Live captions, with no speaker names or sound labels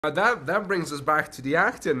That brings us back to the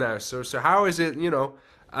acting now. So how is it?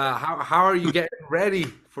 How are you getting ready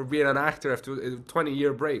for being an actor after a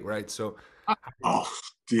 20-year break, right? So, Oh, I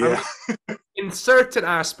yeah. mean, in certain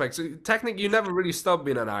aspects, technically, you never really stopped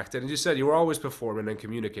being an actor, and you said you were always performing and Oh,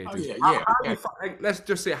 communicating. So yeah, how, yeah, how yeah. you let's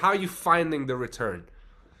just say, how are you finding the return?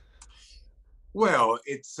 Well,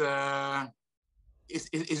 it's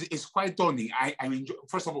quite daunting. I mean,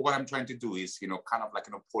 first of all, what I'm trying to do is, kind of like,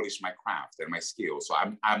 polish my craft and my skills. So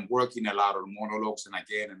I'm working a lot on monologues and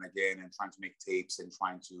again, and trying to make tapes and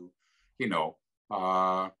trying to, you know,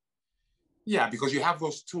 uh, yeah, because you have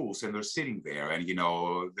those tools and they're sitting there, and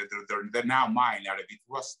they're now mine are a bit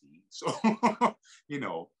rusty. So, you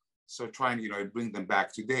know, so trying, bring them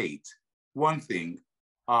back to date. One thing.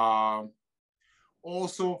 Um,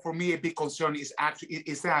 Also for me a big concern is actually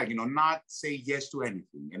is that not say yes to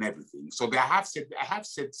anything and everything. So I have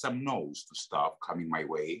said some no's to stuff coming my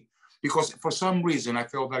way because for some reason I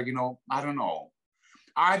felt like I don't know,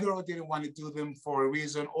 either I didn't want to do them for a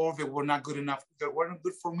reason or they were not good enough. They weren't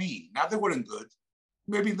good for me. Now they weren't good.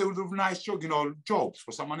 Maybe they were nice jobs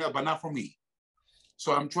for someone else, but not for me. So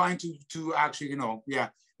I'm trying to actually yeah,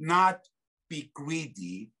 not be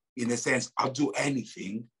greedy in the sense I'll do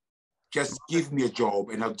anything, just give me a job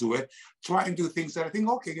and I'll do it. Try and do things that I think,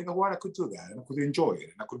 okay, you know what, I could do that and I could enjoy it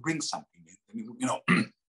and I could bring something in. And,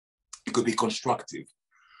 it could be constructive.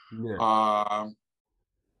 Yeah.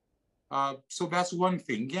 Uh, so that's one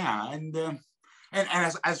thing, yeah. And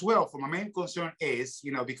as well, for my main concern is,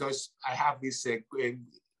 because I have this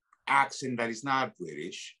accent that is not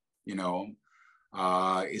British,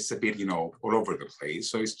 it's a bit, all over the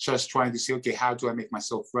place. So it's just trying to see, okay, how do I make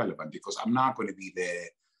myself relevant? Because I'm not going to be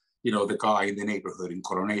the guy in the neighborhood in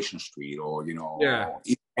Coronation Street or, Yeah.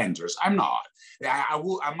 Enders. I'm not.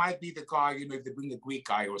 I might be the guy, if they bring a Greek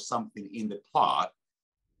guy or something in the plot,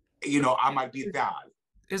 I might be that.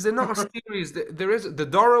 Is there not a series? There is the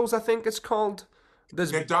Dorals, I think it's called.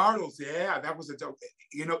 There's The Dartles, yeah, that was a joke.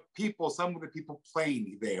 Some of the people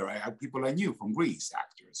playing there, people I knew from Greece,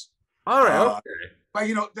 actors. all right. Uh, Okay.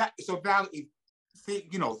 but that so that if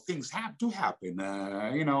things do happen.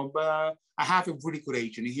 But I have a really good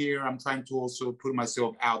agent here. I'm trying to also put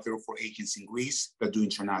myself out there for agents in Greece that do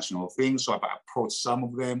international things. So I've approached some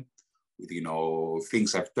of them with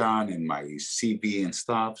things I've done and my CV and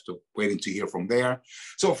stuff. So waiting to hear from there.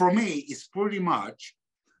 So for me, it's pretty much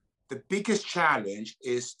the biggest challenge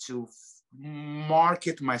is to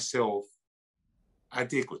market myself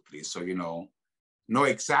adequately. So know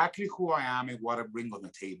exactly who I am and what I bring on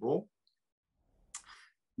the table,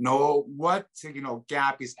 know what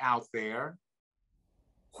gap is out there,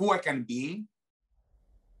 who I can be,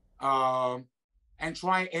 um, and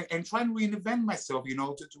try and reinvent myself,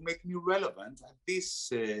 to make me relevant at this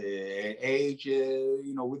age,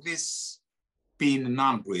 with this being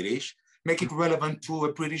non-British, make it relevant to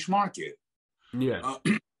a British market. Yeah. Uh,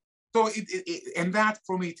 so and that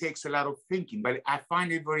for me takes a lot of thinking, but I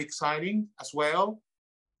find it very exciting as well.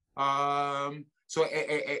 So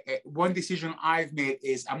one decision I've made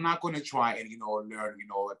is I'm not going to try and learn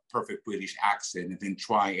a perfect British accent and then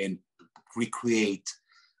try and recreate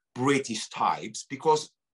British types because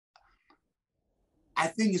I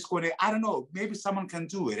think it's going to, I don't know, maybe someone can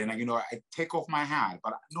do it and I take off my hat,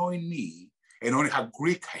 but knowing me and knowing how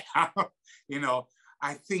Greek I am,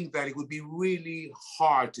 I think that it would be really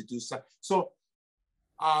hard to do so. So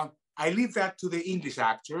I leave that to the English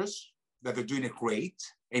actors that are doing it great,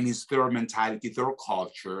 and it's their mentality, their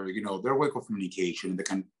culture, their way of communication. They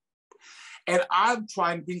can, and I'll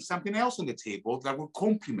try and bring something else on the table that will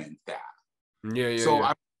complement that. Yeah. Yeah. So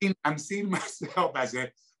Yeah. I'm seeing myself as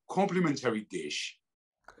a complementary dish,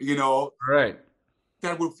 you know, Right.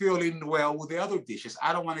 that will fill in well with the other dishes.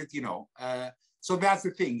 I don't want it, so that's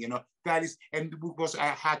the thing, that is, and because I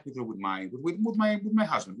had with my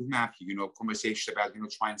husband, with Matthew, conversations about,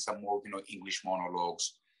 trying some more, English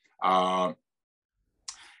monologues. Uh,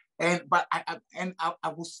 I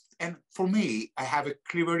was, and for me, I have a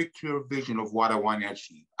very clear vision of what I want to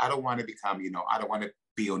achieve. I don't want to become, I don't want to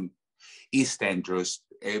be on EastEnders,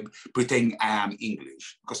 pretending I am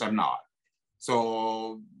English because I'm not.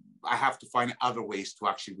 So I have to find other ways to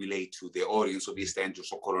actually relate to the audience of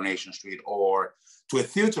EastEnders or Coronation Street or to a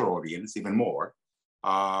theater audience even more,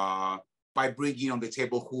 uh, by bringing on the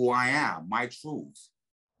table who I am, my truth.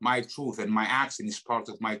 My truth and my accent is part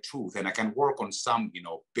of my truth, and I can work on some,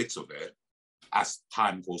 bits of it as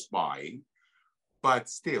time goes by. But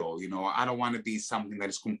still, I don't want to be something that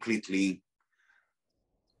is completely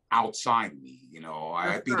outside me. I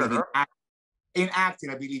That's believe fair enough. in acting,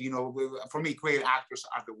 I believe, for me, great actors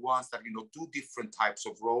are the ones that, do different types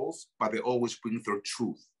of roles, but they always bring their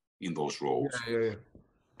truth in those Yeah. roles. Yeah. Yeah.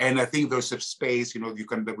 And I think there's a space, you know,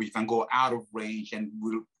 we can go out of range and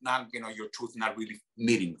will not, you know, your truth not really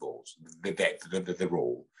meeting those, the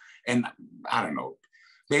role. And I don't know,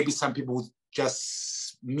 maybe some people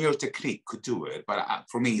just mere technique could do it, but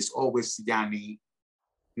for me, it's always Yanni,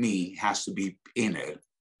 me has to be in it.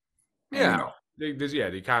 And, you Yeah, know,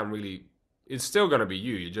 they can't really. It's still gonna be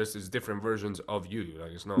you. You just it's different versions of you.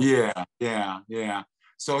 Like it's not. yeah.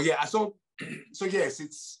 So yeah, so yes,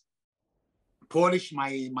 it's polish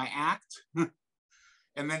my act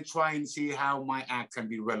and then try and see how my act can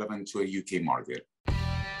be relevant to a UK market.